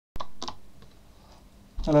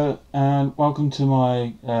Hello and welcome to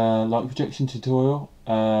my light projection tutorial.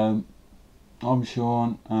 I'm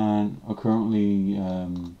Sean and I go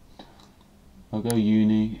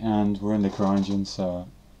uni and we're in the CryEngine, so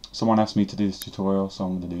someone asked me to do this tutorial, so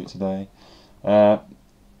I'm going to do it today. Uh,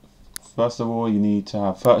 First of all, you need to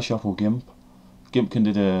have Photoshop or GIMP. GIMP can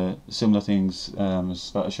do the similar things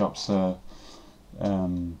as Photoshop, so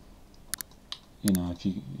if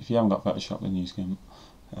you haven't got Photoshop, then use GIMP.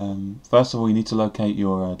 First of all, you need to locate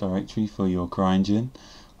your directory for your CryEngine.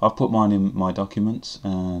 I've put mine in my documents,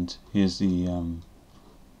 and here's the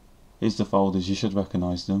folders. You should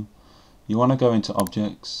recognize them. You want to go into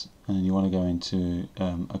objects, and you want to go into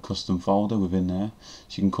a custom folder within there.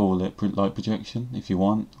 So you can call it light projection if you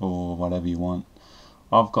want, or whatever you want.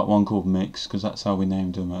 I've got one called mix because that's how we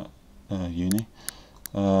named them at uni.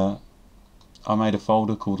 I made a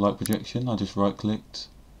folder called light projection. I just right clicked,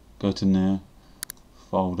 go to new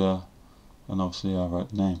folder, and obviously I wrote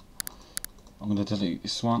the name. I'm going to delete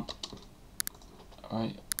this one.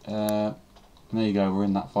 Alright, there you go, we're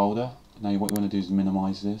in that folder. Now what you want to do is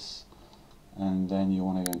minimize this, and then you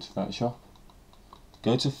want to go into Photoshop.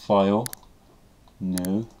 Go to File,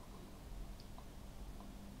 New,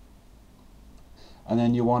 and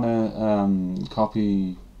then you want to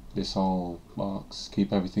copy this whole box,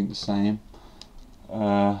 keep everything the same.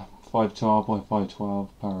 512 by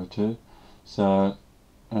 512 power 2. So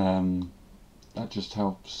that just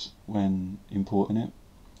helps when importing it,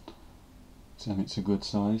 so it's a good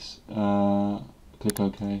size. Click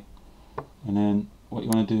OK, and then what you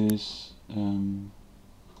want to do is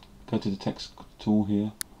go to the text tool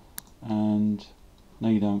here, and no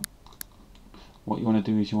you don't. What you want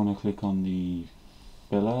to do is you want to click on the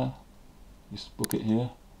filler, just book it here,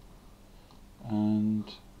 and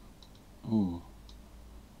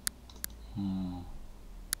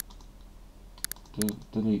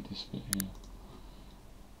delete this bit here.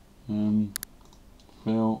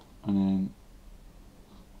 Fill, and then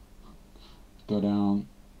go down,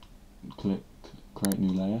 click create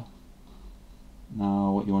new layer.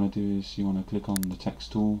 Now what you want to do is you want to click on the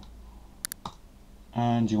text tool,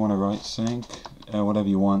 and you want to write sync, whatever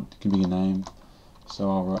you want. It can be your name, so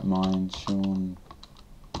I'll write mine, Sean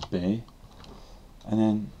B, and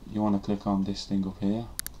then you want to click on this thing up here,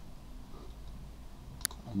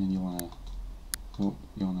 and then you want to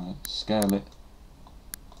scale it.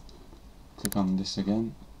 Click on this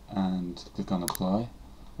again and click on apply,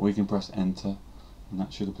 or you can press enter and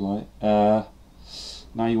that should apply it.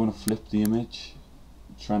 Now you want to flip the image,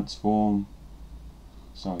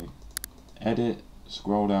 edit,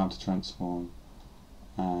 scroll down to transform,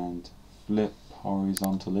 and flip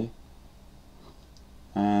horizontally,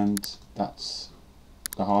 and that's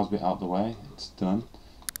the hard bit out of the way. It's done.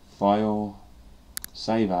 File,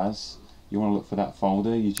 save as. You want to look for that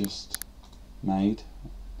folder you just made.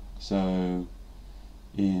 So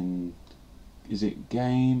is it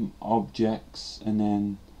game, objects, and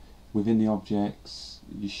then within the objects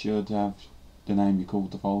you should have the name you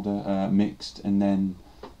called the folder, mixed, and then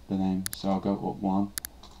the name. So I'll go up one,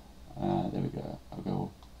 there we go, I'll go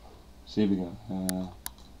up, so here we go,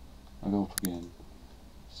 I'll go up again.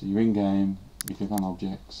 So you're in game, you click on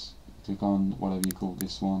objects, you click on whatever you call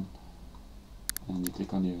this one, and you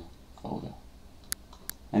click on your folder.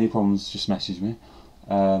 Any problems, just message me.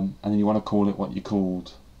 And then you want to call it what you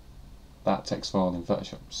called that text file in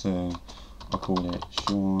Photoshop. So I'll call it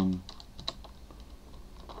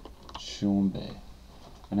Sean B,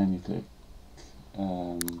 and then you click,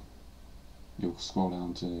 you'll scroll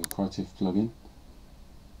down to Creative Plugin,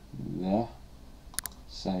 there,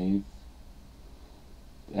 save.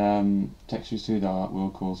 Text is too dark will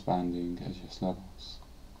cause banding adjust levels.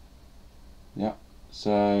 Yeah,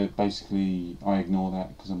 so basically I ignore that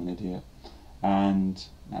because I'm an idiot, and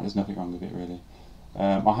there's nothing wrong with it really.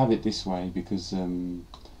 I have it this way because the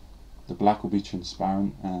black will be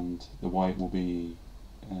transparent and the white will be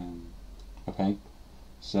opaque.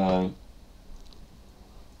 So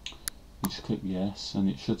you just click yes and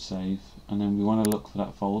it should save, and then we want to look for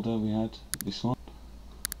that folder we had, this one,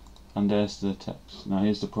 and there's the text. Now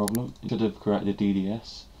here's the problem, it should have created a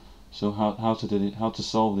DDS. So how to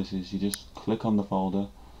solve this is you just click on the folder,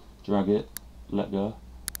 drag it, let go,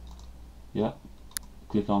 yeah,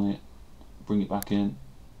 click on it, bring it back in,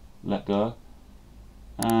 let go,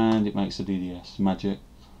 and it makes a DDS. Magic.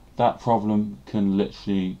 That problem can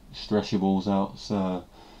literally stress your balls out, so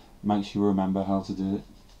make sure you remember how to do it,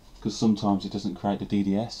 because sometimes it doesn't create the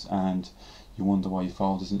DDS and you wonder why your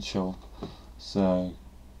file doesn't show up. So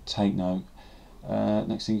take note.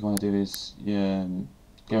 Next thing you want to do is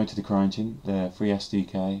go into the CryEngine, the free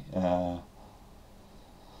SDK.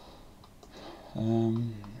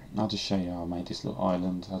 I'll just show you how I made this little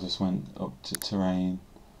island. I just went up to terrain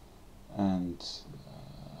and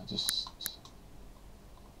just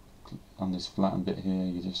on this flattened bit here,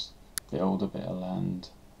 you just build a bit of land.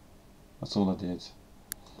 That's all I did.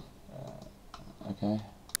 Okay,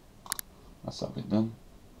 that's that bit done.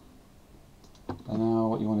 And now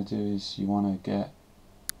what you want to do is you want to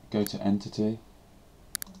go to entity.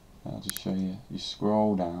 I'll just show you. You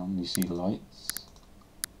scroll down, you see lights,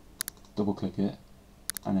 double click it,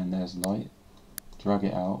 and then there's light. Drag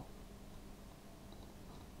it out.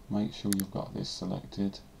 Make sure you've got this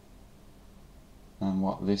selected. And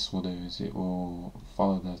what this will do is it will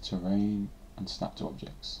follow the terrain and snap to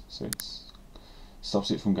objects. So it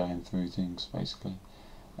stops it from going through things basically.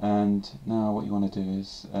 And now what you want to do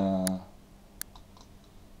is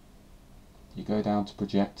you go down to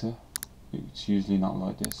projector. It's usually not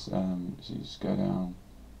like this. So you just go down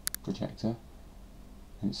projector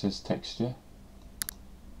and it says texture.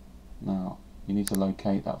 Now you need to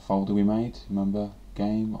locate that folder we made. Remember,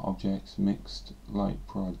 game, objects, mixed, light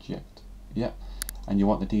project. Yep. And you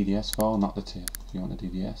want the DDS file, not the TIFF. You want the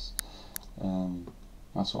DDS.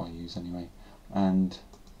 That's what I use anyway. And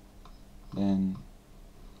then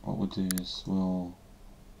what we'll do is we'll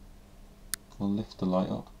lift the light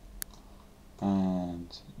up,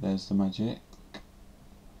 and there's the magic.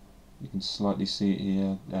 You can slightly see it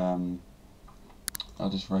here. I'll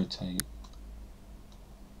just rotate.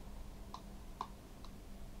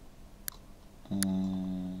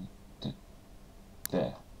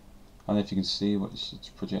 There. I don't know if you can see what it's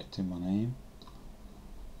projecting my name.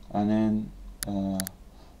 And then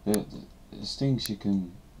there's things you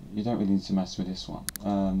don't really need to mess with this one.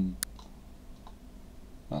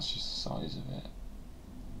 That's just the size of it.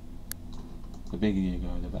 The bigger you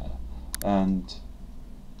go, the better. And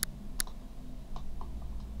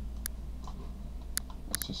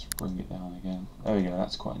let's just bring it down again. There we go.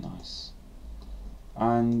 That's quite nice.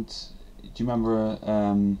 And do you remember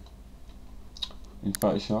in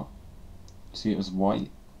Photoshop? See, it was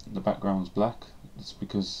white, the background was black. That's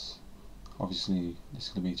because obviously it's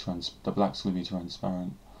going to be the black's going to be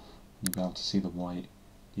transparent. You'll be able to see the white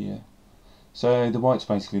here. So the white's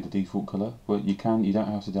basically the default colour, but you don't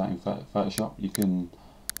have to do that in Photoshop. You can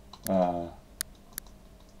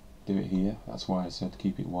do it here. That's why I said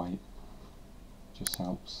keep it white. Just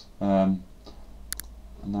helps. And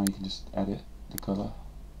now you can just edit the colour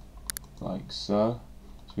like so.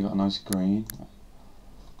 So we got a nice green.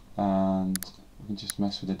 And we can just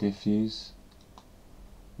mess with the diffuse.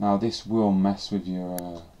 Now this will mess with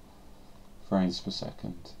your frames per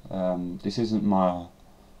second. This isn't my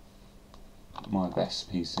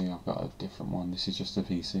best PC. I've got a different one. This is just a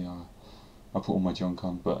PC I put all my junk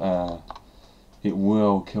on, but it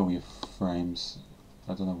will kill your frames.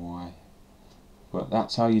 I don't know why, but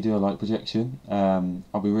that's how you do a light projection.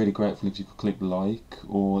 I'll be really grateful if you could click like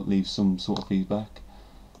or leave some sort of feedback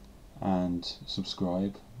and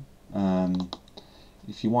subscribe.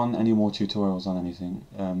 If you want any more tutorials on anything,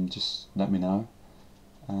 just let me know.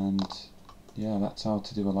 And yeah, that's how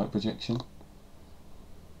to do a light projection.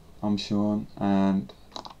 I'm Sean, and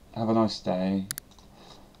have a nice day.